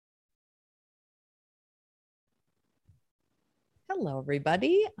Hello,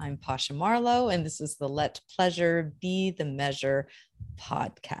 everybody. I'm Pasha Marlowe, and this is the Let Pleasure Be the Measure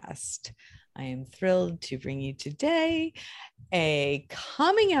podcast. I am thrilled to bring you today a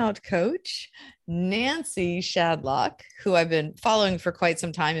coming out coach, Nancy Shadlock, who I've been following for quite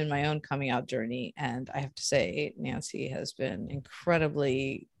some time in my own coming out journey. And I have to say, Nancy has been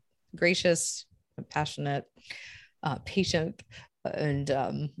incredibly gracious, passionate, patient,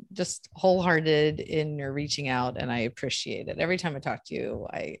 and just wholehearted in your reaching out. And I appreciate it. Every time I talk to you,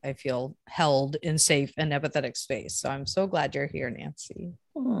 I feel held in safe and empathetic space. So I'm so glad you're here, Nancy.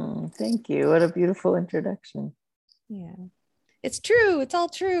 Thank you. What a beautiful introduction. Yeah, it's true. It's all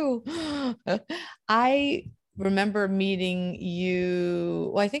true. I remember meeting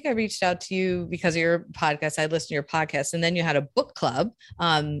you. Well, I think I reached out to you because of your podcast. I listened to your podcast, and then you had a book club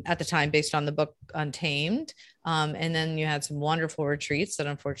at the time based on the book Untamed. And then you had some wonderful retreats that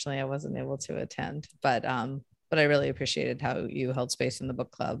unfortunately I wasn't able to attend. But I really appreciated how you held space in the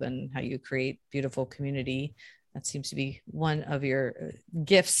book club and how you create beautiful community. That seems to be one of your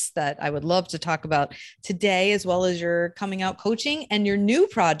gifts that I would love to talk about today, as well as your coming out coaching and your new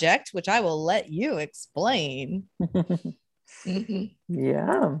project, which I will let you explain.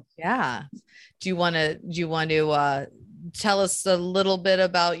 Yeah. Yeah. Do you want to tell us a little bit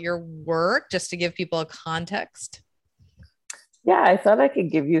about your work just to give people a context? Yeah, I thought I could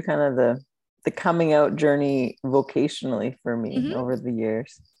give you kind of the coming out journey vocationally for me over the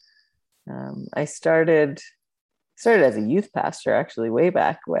years. I started as a youth pastor, actually, way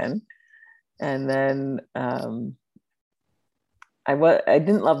back when. And then I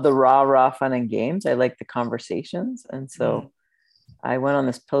didn't love the raw fun and games. I liked the conversations. And so I went on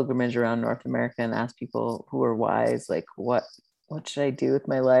this pilgrimage around North America and asked people who were wise, like, what should I do with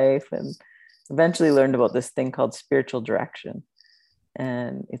my life? And eventually learned about this thing called spiritual direction.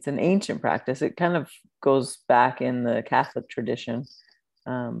 And it's an ancient practice. It kind of goes back in the Catholic tradition,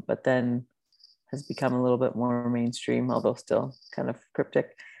 but then has become a little bit more mainstream, although still kind of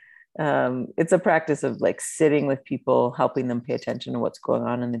cryptic. It's a practice of like sitting with people, helping them pay attention to what's going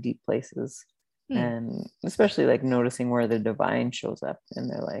on in the deep places, and especially like noticing where the divine shows up in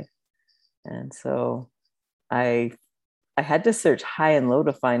their life. And so I had to search high and low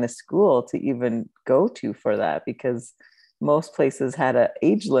to find a school to even go to for that, because most places had an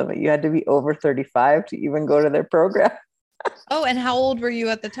age limit. You had to be over 35 to even go to their program. Oh, and how old were you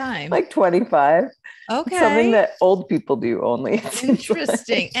at the time? Like 25. Okay. Something that old people do only.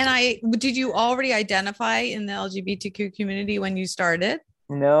 Interesting. Like. And did you already identify in the LGBTQ community when you started?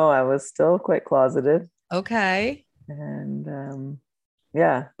 No, I was still quite closeted. Okay. And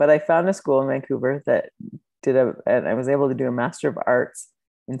yeah, but I found a school in Vancouver that and I was able to do a Master of Arts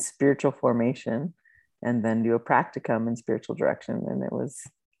in spiritual formation and then do a practicum in spiritual direction. And it was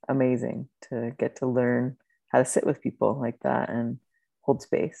amazing to get to learn how to sit with people like that and hold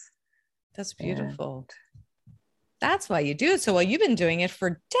space. That's beautiful. That's why you do it so well. You've been doing it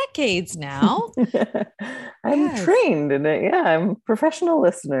for decades now. I'm trained in it. Yeah, I'm a professional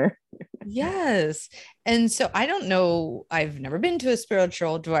listener. Yes. And so I don't know, I've never been to a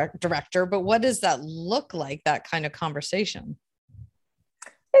spiritual director, but what does that look like, that kind of conversation?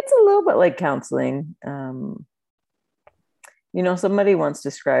 It's a little bit like counseling. Somebody once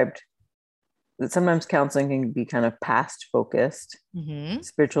described that sometimes counseling can be kind of past focused.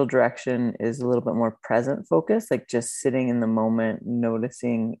 Spiritual direction is a little bit more present focused, like just sitting in the moment,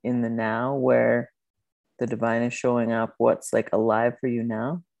 noticing in the now where the divine is showing up, what's like alive for you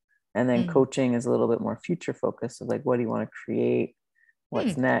now. And then coaching is a little bit more future focused of like, what do you want to create?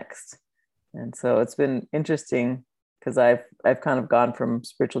 What's next? And so it's been interesting because I've kind of gone from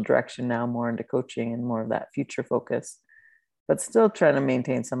spiritual direction now more into coaching and more of that future focus, but still trying to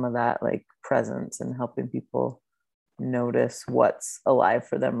maintain some of that like presence and helping people notice what's alive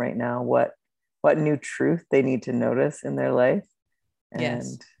for them right now, what new truth they need to notice in their life. And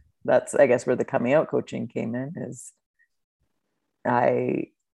that's, I guess, where the coming out coaching came in. Is I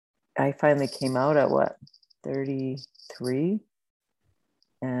finally came out at 33,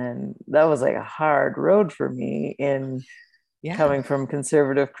 and that was like a hard road for me in coming from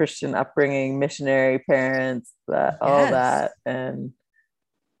conservative Christian upbringing, missionary parents, all that. And,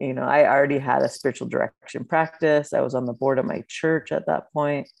 I already had a spiritual direction practice. I was on the board of my church at that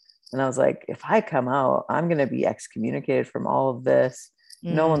point. And I was like, if I come out, I'm going to be excommunicated from all of this.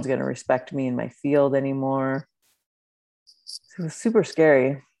 No one's going to respect me in my field anymore. So it was super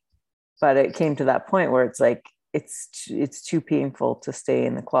scary. But it came to that point where it's like, it's too painful to stay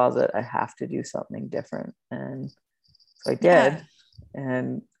in the closet. I have to do something different. And so I did.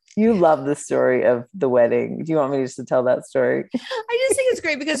 And you love the story of the wedding. Do you want me just to tell that story? I just think it's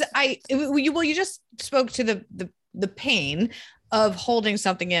great because you just spoke to the the pain of holding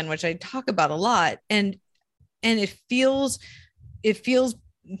something in, which I talk about a lot. And it feels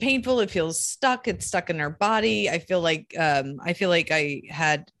painful. It feels stuck. It's stuck in our body. I feel like I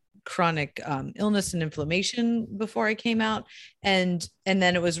had chronic illness and inflammation before I came out, and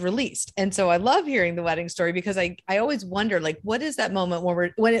then it was released. And so I love hearing the wedding story, because I always wonder, like, what is that moment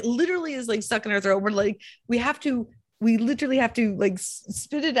when it literally is like stuck in our throat? We're like, we literally have to like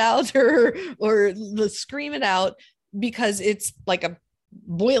spit it out or scream it out, because it's like a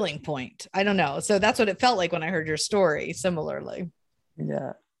boiling point. I don't know. So that's what it felt like when I heard your story similarly.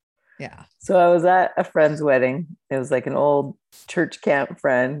 Yeah. Yeah. So I was at a friend's wedding. It was like an old church camp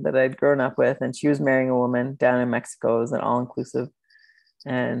friend that I'd grown up with, and she was marrying a woman down in Mexico. It was an all-inclusive.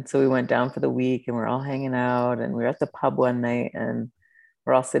 And so we went down for the week, and we're all hanging out, and we were at the pub one night, and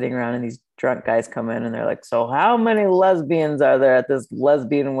we're all sitting around, and these drunk guys come in, and they're like, so how many lesbians are there at this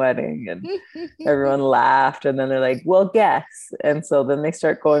lesbian wedding? And everyone laughed. And then they're like, well, guess. And so then they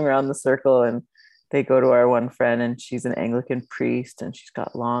start going around the circle, and they go to our one friend, and she's an Anglican priest, and she's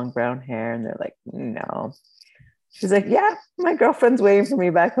got long brown hair. And they're like, no. She's like, yeah, my girlfriend's waiting for me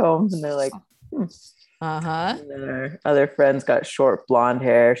back home. And they're like, Uh-huh. And then our other friend's got short blonde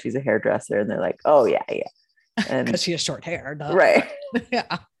hair. She's a hairdresser. And they're like, oh, yeah. And because she has short hair. Duh. Right.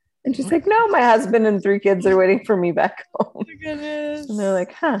 Yeah. And she's like, no, my husband and 3 kids are waiting for me back home. Oh my goodness. And they're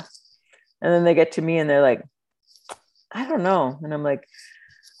like, huh. And then they get to me, and they're like, I don't know. And I'm like,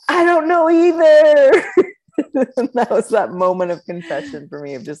 I don't know either. And that was that moment of confession for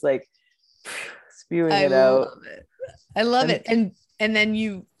me, of just like spewing it out. I love it. And then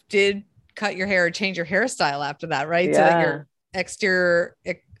you did cut your hair or change your hairstyle after that, right? Yeah. So that your exterior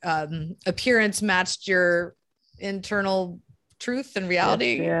appearance matched your internal truth and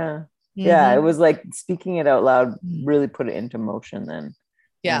reality. Yeah. Mm-hmm. Yeah. It was like speaking it out loud really put it into motion then.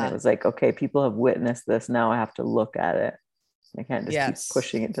 Yeah. And it was like, okay, people have witnessed this. Now I have to look at it. I can't just keep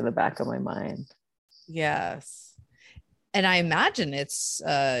pushing it to the back of my mind. Yes. And I imagine it's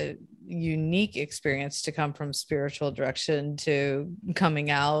a unique experience to come from spiritual direction to coming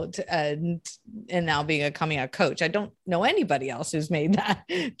out and now being a coming out coach. I don't know anybody else who's made that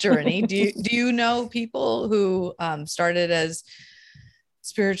journey. Do you know people who started as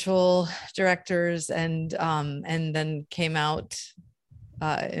spiritual directors and then came out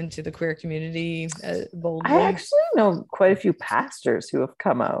into the queer community boldly? I actually know quite a few pastors who have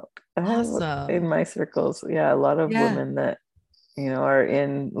come out. Awesome. In my circles. Yeah, a lot of women that are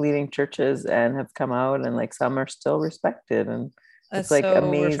in leading churches and have come out, and like some are still respected, and it's like so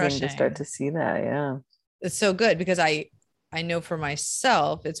amazing refreshing to start to see that. Yeah, it's so good, because I know for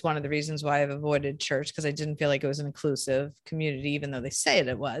myself, it's one of the reasons why I've avoided church, because I didn't feel like it was an inclusive community, even though they say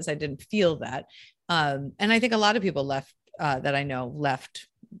it was. I didn't feel that, and I think a lot of people that I know left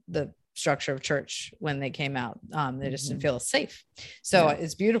the structure of church when they came out. They just didn't feel safe. So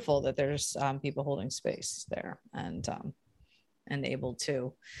it's beautiful that there's people holding space there and able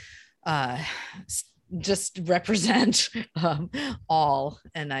to just represent all.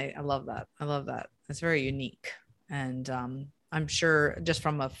 And I love that. I love that. It's very unique. And I'm sure just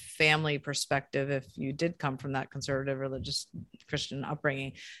from a family perspective, if you did come from that conservative religious Christian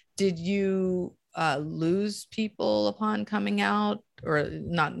upbringing, did you lose people upon coming out, or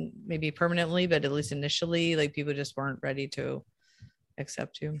not maybe permanently, but at least initially, like people just weren't ready to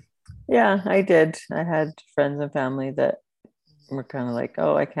accept you? Yeah, I did. I had friends and family that were kind of like,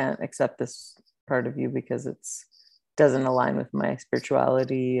 oh, I can't accept this part of you because doesn't align with my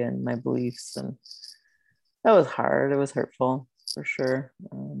spirituality and my beliefs. And that was hard. It was hurtful for sure.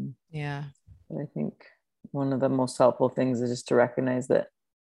 Yeah. But I think one of the most helpful things is just to recognize that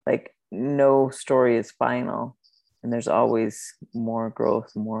like no story is final, and there's always more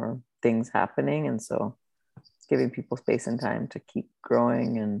growth, more things happening. And so giving people space and time to keep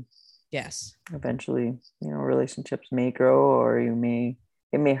growing, and yes, eventually, relationships may grow, or it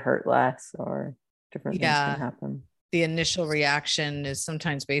may hurt less, or different things can happen. The initial reaction is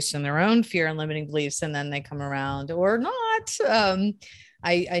sometimes based on their own fear and limiting beliefs, and then they come around or not.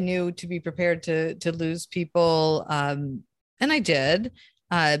 I knew to be prepared to lose people, and I did.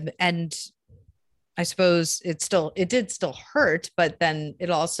 And I suppose it did still hurt, but then it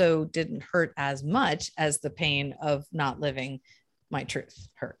also didn't hurt as much as the pain of not living my truth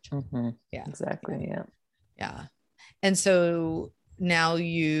hurt. Mm-hmm. Yeah, exactly. Yeah. And so now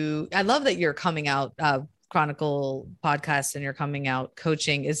I love that you're coming out, Chronicle podcast, and your coming out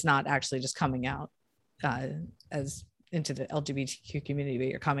coaching is not actually just coming out as into the LGBTQ community, but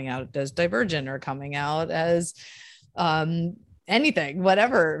you're coming out as Divergent, or coming out as anything,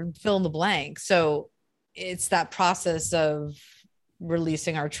 whatever, fill in the blank. So it's that process of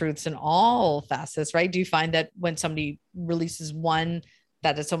releasing our truths in all facets, right? Do you find that when somebody releases one,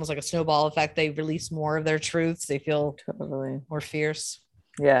 that it's almost like a snowball effect? They release more of their truths. They feel totally more fierce.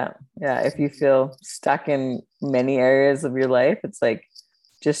 Yeah. If you feel stuck in many areas of your life, it's like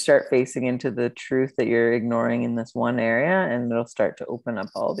just start facing into the truth that you're ignoring in this one area, and it'll start to open up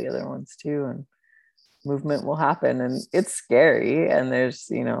all the other ones too. And movement will happen. And it's scary. And there's,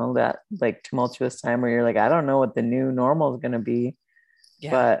 that like tumultuous time where you're like, I don't know what the new normal is going to be.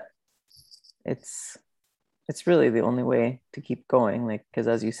 Yeah. But it's really the only way to keep going. Like, because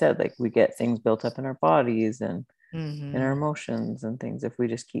as you said, like we get things built up in our bodies and in our emotions and things if we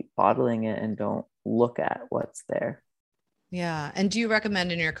just keep bottling it and don't look at what's there. Yeah. And do you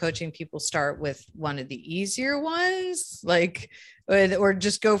recommend in your coaching people start with one of the easier ones, like, or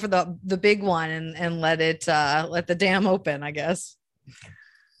just go for the big one and let the dam open, I guess?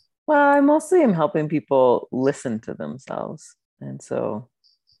 Well, I mostly am helping people listen to themselves. And so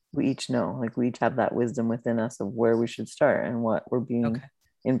we each know, like we each have that wisdom within us of where we should start and what we're being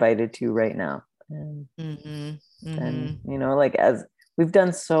invited to right now. And, and like as we've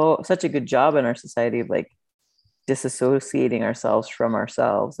done such a good job in our society of like disassociating ourselves from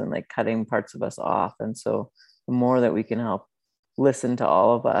ourselves and like cutting parts of us off. And so the more that we can help listen to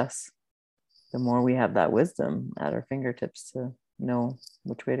all of us, the more we have that wisdom at our fingertips to know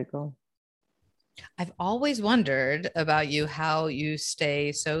which way to go. I've always wondered about you, how you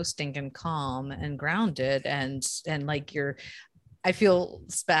stay so stinking calm and grounded and like I feel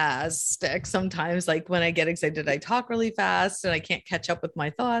spastic sometimes. Like when I get excited, I talk really fast and I can't catch up with my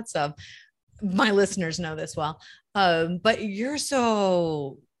thoughts. My listeners know this well. But you're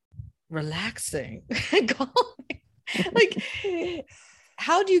so relaxing and calming. Like,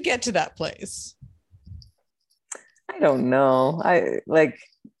 how do you get to that place? I don't know. I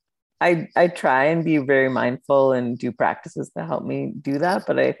try and be very mindful and do practices to help me do that.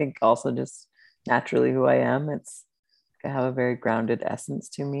 But I think also just naturally who I am, I have a very grounded essence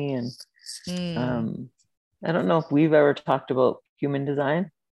to me. And I don't know if we've ever talked about human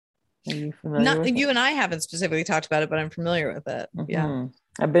design. Are you familiar with you and I haven't specifically talked about it, but I'm familiar with it. Mm-hmm. Yeah.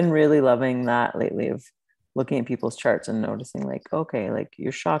 I've been really loving that lately, of looking at people's charts and noticing like, okay, like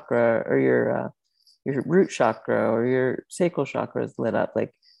your chakra or your root chakra or your sacral chakra is lit up.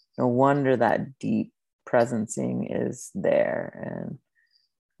 Like, no wonder that deep presencing is there.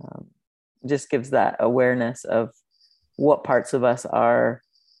 And just gives that awareness of what parts of us are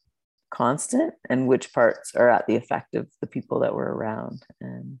constant and which parts are at the effect of the people that we're around.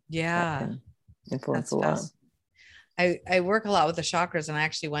 And influence a lot. I work a lot with the chakras, and I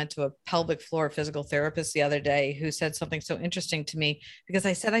actually went to a pelvic floor physical therapist the other day who said something so interesting to me, because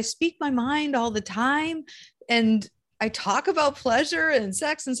I said, I speak my mind all the time and I talk about pleasure and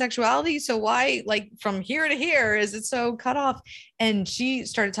sex and sexuality. So why, like, from here to here, is it so cut off? And she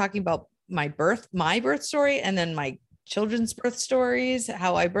started talking about my birth story, and then my children's birth stories,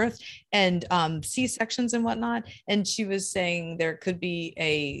 how I birthed, and C-sections and whatnot. And she was saying there could be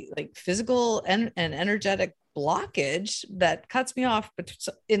a like physical and energetic blockage that cuts me off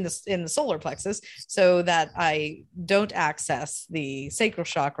in the solar plexus, so that I don't access the sacral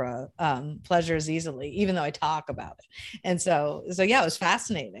chakra pleasures easily, even though I talk about it. And so yeah, it was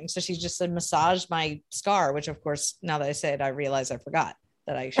fascinating. So she just said, massage my scar, which of course, now that I say it, I realize I forgot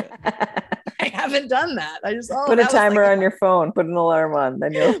that I should. I haven't done that. I just put a timer on your phone, put an alarm on,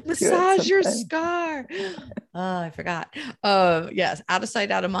 then you'll massage your scar. Oh, I forgot. Yes, out of sight,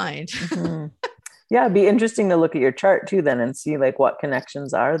 out of mind. Mm-hmm. Yeah, it'd be interesting to look at your chart too then and see like what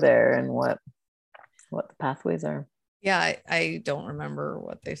connections are there and what the pathways are. Yeah, I don't remember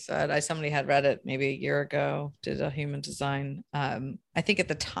what they said. Somebody had read it maybe a year ago, did a human design. I think at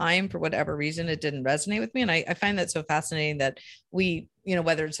the time, for whatever reason, it didn't resonate with me. And I find that so fascinating that we,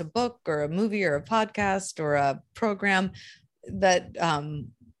 whether it's a book or a movie or a podcast or a program, that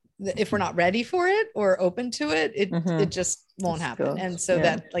if we're not ready for it or open to it, it just won't happen. And so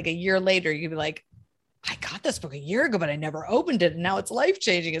that like a year later, you'd be like, I got this book a year ago, but I never opened it. And now it's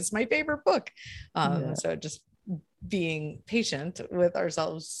life-changing. It's my favorite book. So just being patient with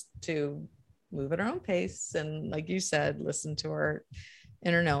ourselves to move at our own pace. And like you said, listen to our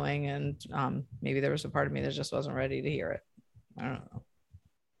inner knowing. And maybe there was a part of me that just wasn't ready to hear it. I don't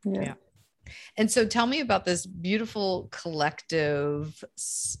know. Yeah. And so tell me about this beautiful collective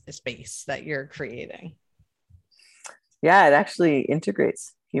space that you're creating. Yeah, it actually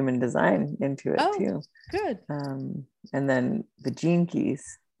integrates human design into it too. Good. And then the Gene Keys,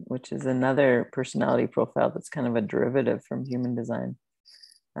 which is another personality profile that's kind of a derivative from human design.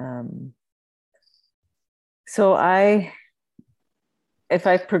 So if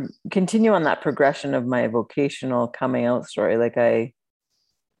I continue on that progression of my vocational coming out story, like I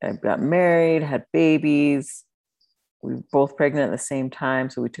got married, had babies. We were both pregnant at the same time.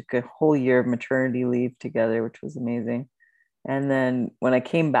 So we took a whole year of maternity leave together, which was amazing. And then when I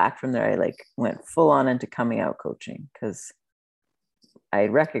came back from there, I like went full on into coming out coaching because I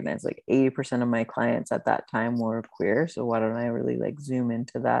recognized like 80% of my clients at that time were queer. So why don't I really like zoom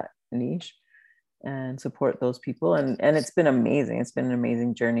into that niche and support those people? And it's been amazing. It's been an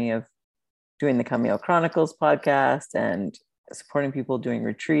amazing journey of doing the Coming Out Chronicles podcast and supporting people doing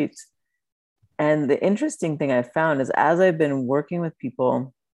retreats. And the interesting thing I've found is as I've been working with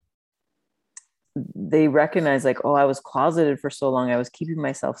people, they recognize like, oh, I was closeted for so long. I was keeping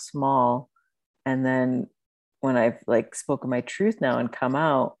myself small. And then when I've like spoken my truth now and come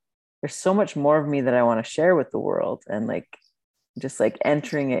out, there's so much more of me that I want to share with the world, and like just like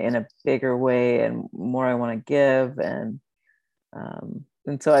entering it in a bigger way and more I want to give. And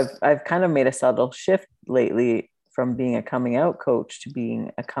so I've kind of made a subtle shift lately from being a coming out coach to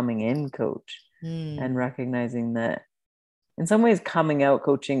being a coming in coach, and recognizing that in some ways coming out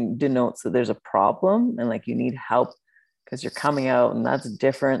coaching denotes that there's a problem and like you need help because you're coming out, and that's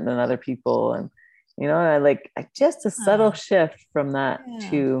different than other people. And I just a subtle shift from that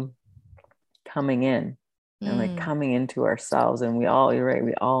to coming in and like coming into ourselves. And you're right,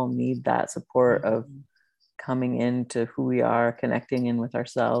 we all need that support of coming into who we are, connecting in with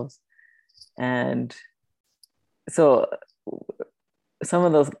ourselves. And so some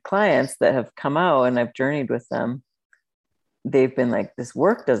of those clients that have come out and I've journeyed with them, they've been like, this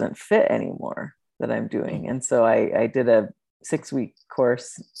work doesn't fit anymore that I'm doing. And so I did a 6-week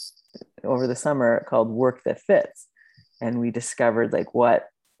course over the summer called Work That Fits. And we discovered like what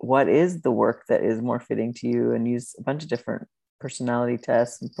is the work that is more fitting to you, and use a bunch of different personality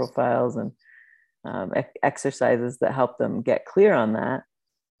tests and profiles and exercises that help them get clear on that.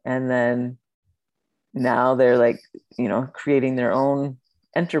 And then now they're like, creating their own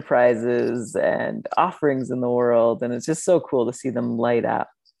enterprises and offerings in the world. And it's just so cool to see them light up.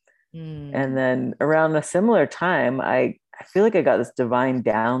 And then around a similar time, I feel like I got this divine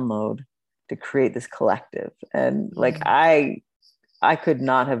download to create this collective. And like, I could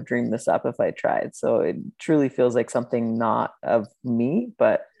not have dreamed this up if I tried. So it truly feels like something not of me,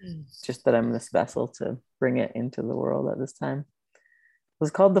 but just that I'm this vessel to bring it into the world at this time. It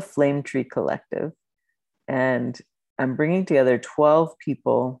was called the Flame Tree Collective. And I'm bringing together 12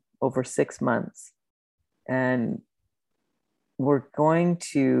 people over 6 months. And we're going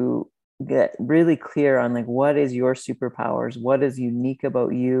to get really clear on like, what is your superpowers? What is unique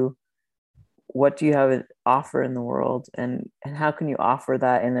about you? What do you have to offer in the world? And how can you offer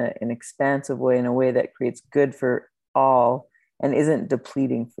that in an expansive way, in a way that creates good for all and isn't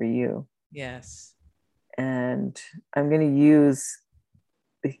depleting for you? Yes. And I'm going to use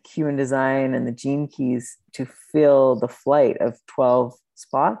the human design and the gene keys to fill the flight of 12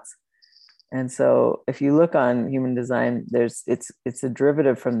 spots. And so if you look on human design, it's a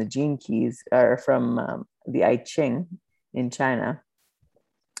derivative from the gene keys, or from the I Ching in China.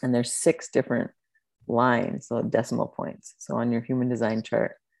 And there's 6 different lines, so decimal points. So on your human design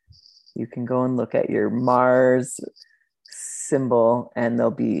chart, you can go and look at your Mars symbol, and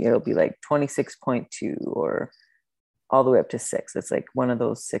it'll be like 26.2 or all the way up to 6. It's like one of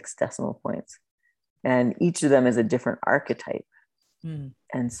those 6 decimal points. And each of them is a different archetype.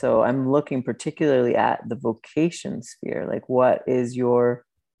 And so I'm looking particularly at the vocation sphere, like what is your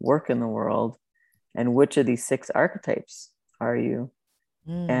work in the world, and which of these 6 archetypes are you?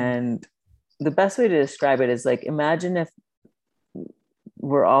 And the best way to describe it is like, imagine if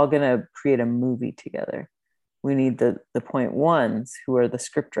we're all going to create a movie together. We need the point ones, who are the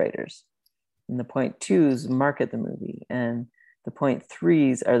script writers, and the point twos market the movie, and the point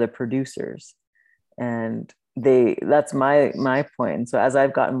threes are the producers. And that's my point. And so as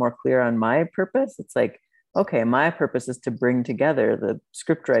I've gotten more clear on my purpose, it's like, okay, my purpose is to bring together the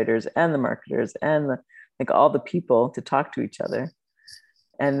script writers and the marketers and like all the people to talk to each other.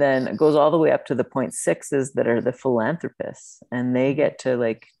 And then it goes all the way up to the point sixes that are the philanthropists, and they get to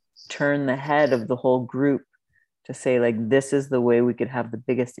like turn the head of the whole group to say like, this is the way we could have the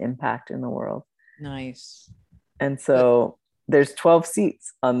biggest impact in the world. Nice. And so there's 12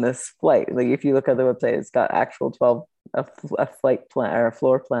 seats on this flight. Like if you look at the website, it's got actual 12, a flight plan or a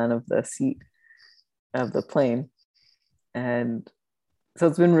floor plan of the seat of the plane. And so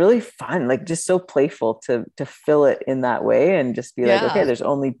it's been really fun, like just so playful to fill it in that way, and just be like, okay, there's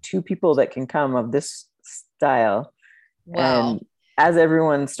only 2 people that can come of this style. Wow. And as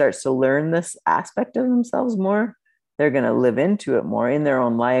everyone starts to learn this aspect of themselves more, they're going to live into it more in their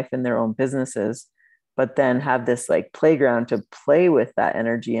own life, in their own businesses. but then have this like playground to play with that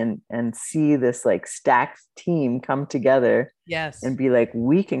energy and see this like stacked team come together Yes. and be like,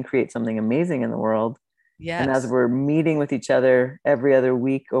 we can create something amazing in the world. Yes. And as we're meeting with each other every other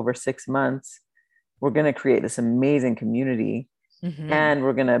week over 6 months, we're going to create this amazing community. And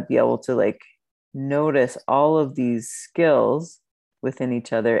we're going to be able to like notice all of these skills within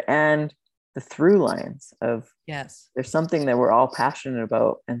each other and the through lines of, yes, there's something that we're all passionate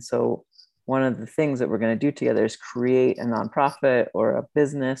about. And so one of the things that we're going to do together is create a nonprofit or a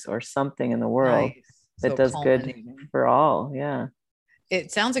business or something in the world that does good for all. Yeah.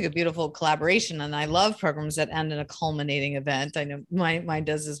 It sounds like a beautiful collaboration, and I love programs that end in a culminating event. I know mine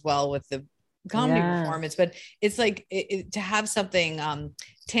does as well with the comedy performance, but it's like to have something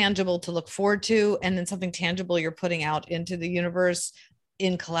tangible to look forward to, and then something tangible you're putting out into the universe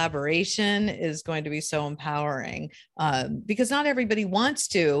in collaboration is going to be so empowering, because not everybody wants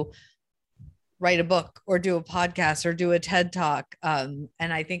to write a book or do a podcast or do a TED talk. And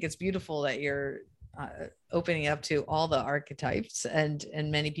I think it's beautiful that you're opening up to all the archetypes, and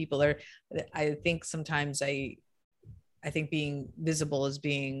many people are, I think sometimes I think being visible is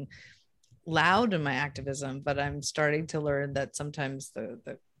being loud in my activism, but I'm starting to learn that sometimes the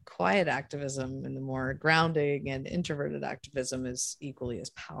quiet activism and the more grounding and introverted activism is equally as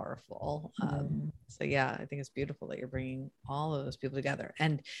powerful. So yeah, I think it's beautiful that you're bringing all of those people together.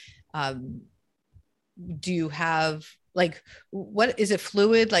 And do you have like, what is it,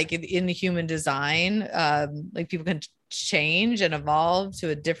 fluid, like in the human design, like people can change and evolve to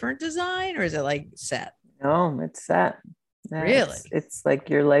a different design, or is it like set? No, it's set. Yeah, really? It's like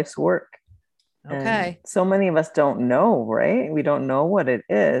your life's work. Okay. And so many of us don't know, right? We don't know what it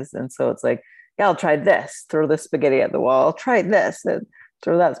is. And so it's like, yeah, I'll try this, throw this spaghetti at the wall, I'll try this and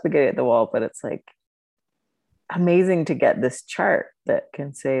throw that spaghetti at the wall. But it's like amazing to get this chart that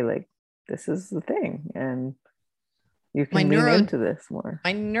can say like, this is the thing. And you can lean into this more.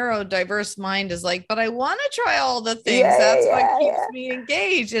 My neurodiverse mind is like, but I want to try all the things. That's what keeps me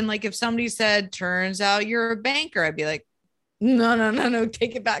engaged. And like, if somebody said, turns out you're a banker, I'd be like, no,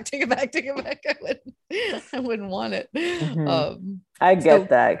 take it back. I wouldn't want it. I get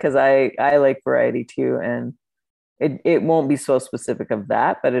that, because I like variety too. And it won't be so specific of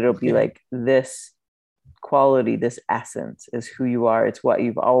that, but it'll be like, this quality, this essence is who you are. It's what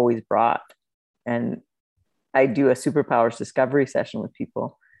you've always brought. And I do a superpowers discovery session with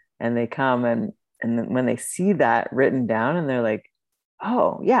people, and they come and then when they see that written down, and they're like,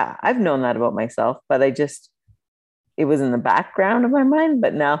 oh yeah, I've known that about myself, but it was in the background of my mind,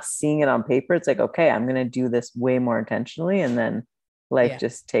 but now seeing it on paper, it's like, okay, I'm going to do this way more intentionally. And then life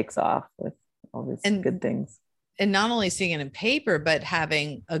just takes off with all these good things. And not only seeing it in paper, but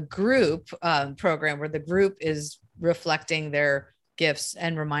having a group program where the group is reflecting their gifts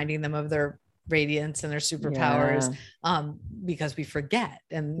and reminding them of their radiance and their superpowers, because we forget,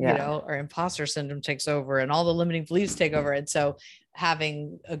 and you know, our imposter syndrome takes over and all the limiting beliefs take over. And so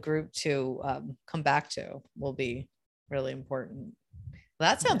having a group to come back to will be really important. Well,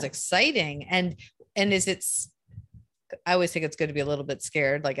 that sounds exciting. And is it, I always think it's good to be a little bit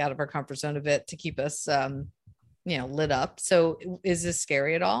scared, like out of our comfort zone a bit, to keep us lit up. So is this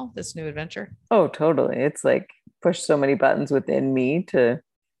scary at all, this new adventure? Oh, totally. It's like push so many buttons within me to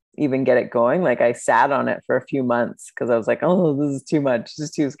even get it going. Like I sat on it for a few months because I was like, oh, this is too much. This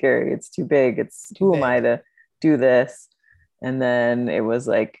is too scary. It's too big. Who am I to do this? And then it was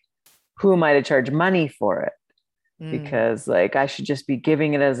like, who am I to charge money for it? Because like, I should just be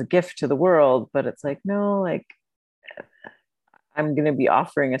giving it as a gift to the world. But it's like, no, like I'm going to be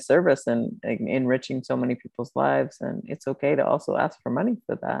offering a service and like, enriching so many people's lives. And it's okay to also ask for money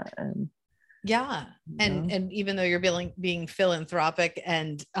for that. And and even though you're being philanthropic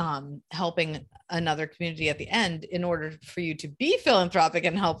and helping another community at the end, in order for you to be philanthropic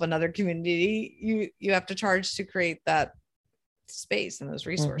and help another community, you have to charge to create that space and those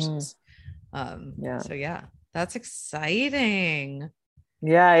resources. So yeah, that's exciting.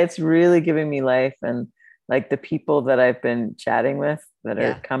 Yeah, it's really giving me life. And like the people that I've been chatting with that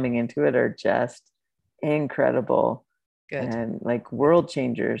are coming into it are just incredible. And like world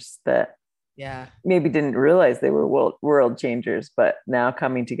changers that maybe didn't realize they were world changers, but now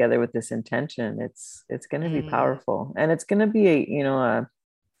coming together with this intention, it's going to be powerful. And it's going to be a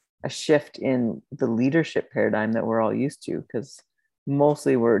shift in the leadership paradigm that we're all used to, because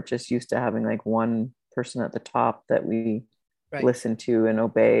mostly we're just used to having like one person at the top that we listen to and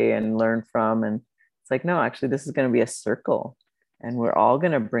obey and learn from. And it's like, no, actually this is going to be a circle, and we're all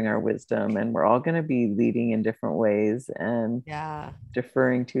going to bring our wisdom, and we're all going to be leading in different ways and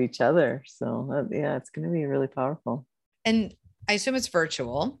deferring to each other. So it's going to be really powerful. And I assume it's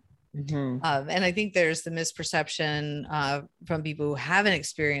virtual. And I think there's the misperception from people who haven't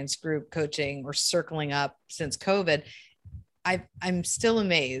experienced group coaching or circling up since COVID. I'm still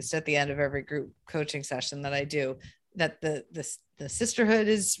amazed at the end of every group coaching session that I do that the sisterhood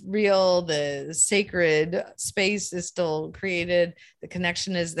is real, the sacred space is still created, the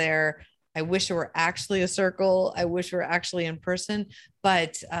connection is there. I wish it were actually a circle. I wish we were actually in person,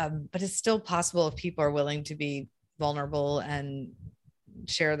 but it's still possible if people are willing to be vulnerable and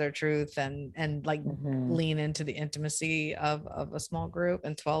share their truth and like lean into the intimacy of a small group.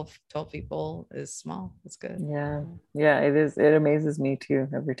 And 12 people is small. It's good. Yeah, it is. It amazes me too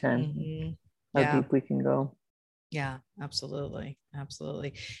every time how deep we can go. Yeah, absolutely.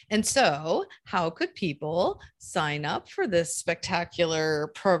 And so how could people sign up for this spectacular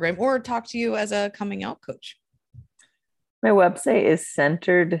program or talk to you as a coming out coach? My website is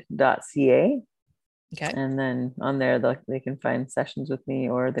centered.ca. Okay. And then on there, they can find sessions with me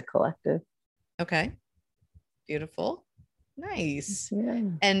or the collective. Okay. Beautiful. Nice. Yeah.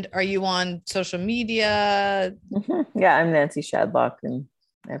 And are you on social media? Yeah, I'm Nancy Shadlock and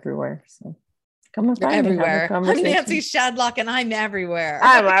everywhere. So come and find everywhere. me. I'm Nancy Shadlock and I'm everywhere.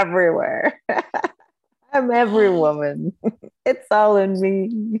 I'm everywhere. I'm every woman. It's all in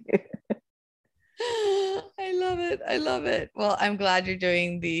me. I love it. Well, I'm glad you're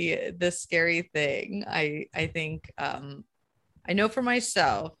doing the scary thing. I think I know for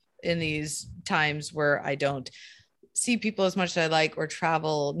myself in these times where I don't see people as much as I like or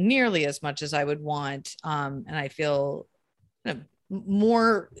travel nearly as much as I would want. And I feel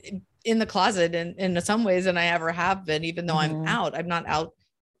more in the closet in some ways than I ever have been, even though I'm not out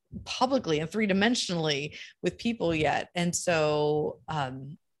publicly and three-dimensionally with people yet. And so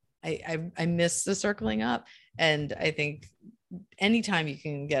I miss the circling up. And I think anytime you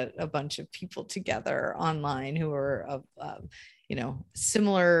can get a bunch of people together online who are of,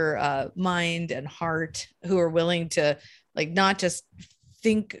 similar mind and heart, who are willing to like, not just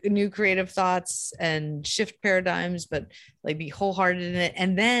think new creative thoughts and shift paradigms, but like be wholehearted in it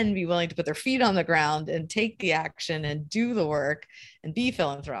and then be willing to put their feet on the ground and take the action and do the work and be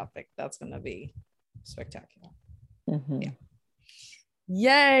philanthropic. That's going to be spectacular. Yeah.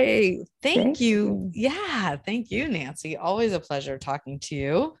 Yay. Thank you. Yeah. Thank you, Nancy. Always a pleasure talking to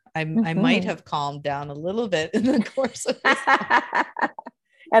you. I might have calmed down a little bit in the course of this.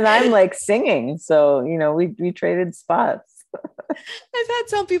 And I'm like singing. So, we traded spots. I've had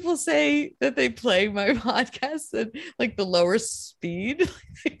some people say that they play my podcast at like the lower speed,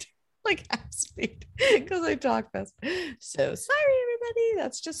 like half speed, because I talk fast. So sorry, everybody.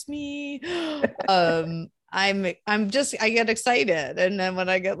 That's just me. I get excited, and then when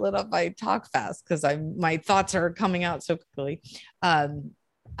I get lit up, I talk fast because my thoughts are coming out so quickly.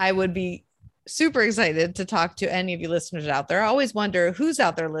 I would be super excited to talk to any of you listeners out there. I always wonder who's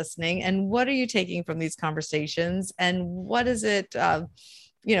out there listening and what are you taking from these conversations and what is it,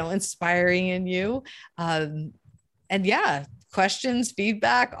 inspiring in you? And yeah, questions,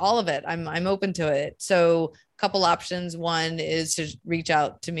 feedback, all of it. I'm open to it. So a couple options. One is to reach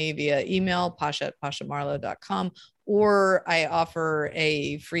out to me via email, pasha@pashamarlow.com, or I offer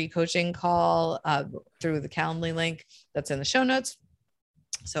a free coaching call through the Calendly link that's in the show notes.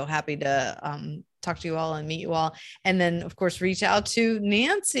 So happy to talk to you all and meet you all. And then, of course, reach out to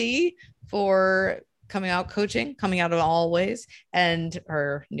Nancy for coming out coaching, coming out of always, and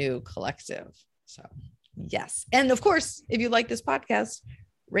her new collective. So, yes. And of course, if you like this podcast,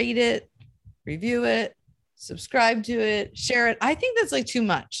 rate it, review it, subscribe to it, share it. I think that's like too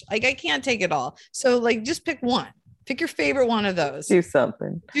much. Like I can't take it all. So like just pick one. Pick your favorite one of those. Do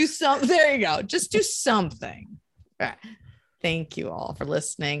something. There you go. Just do something. All right. Thank you all for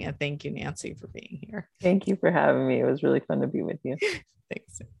listening. And thank you, Nancy, for being here. Thank you for having me. It was really fun to be with you.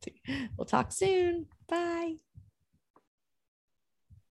 Thanks, Nancy. We'll talk soon. Bye.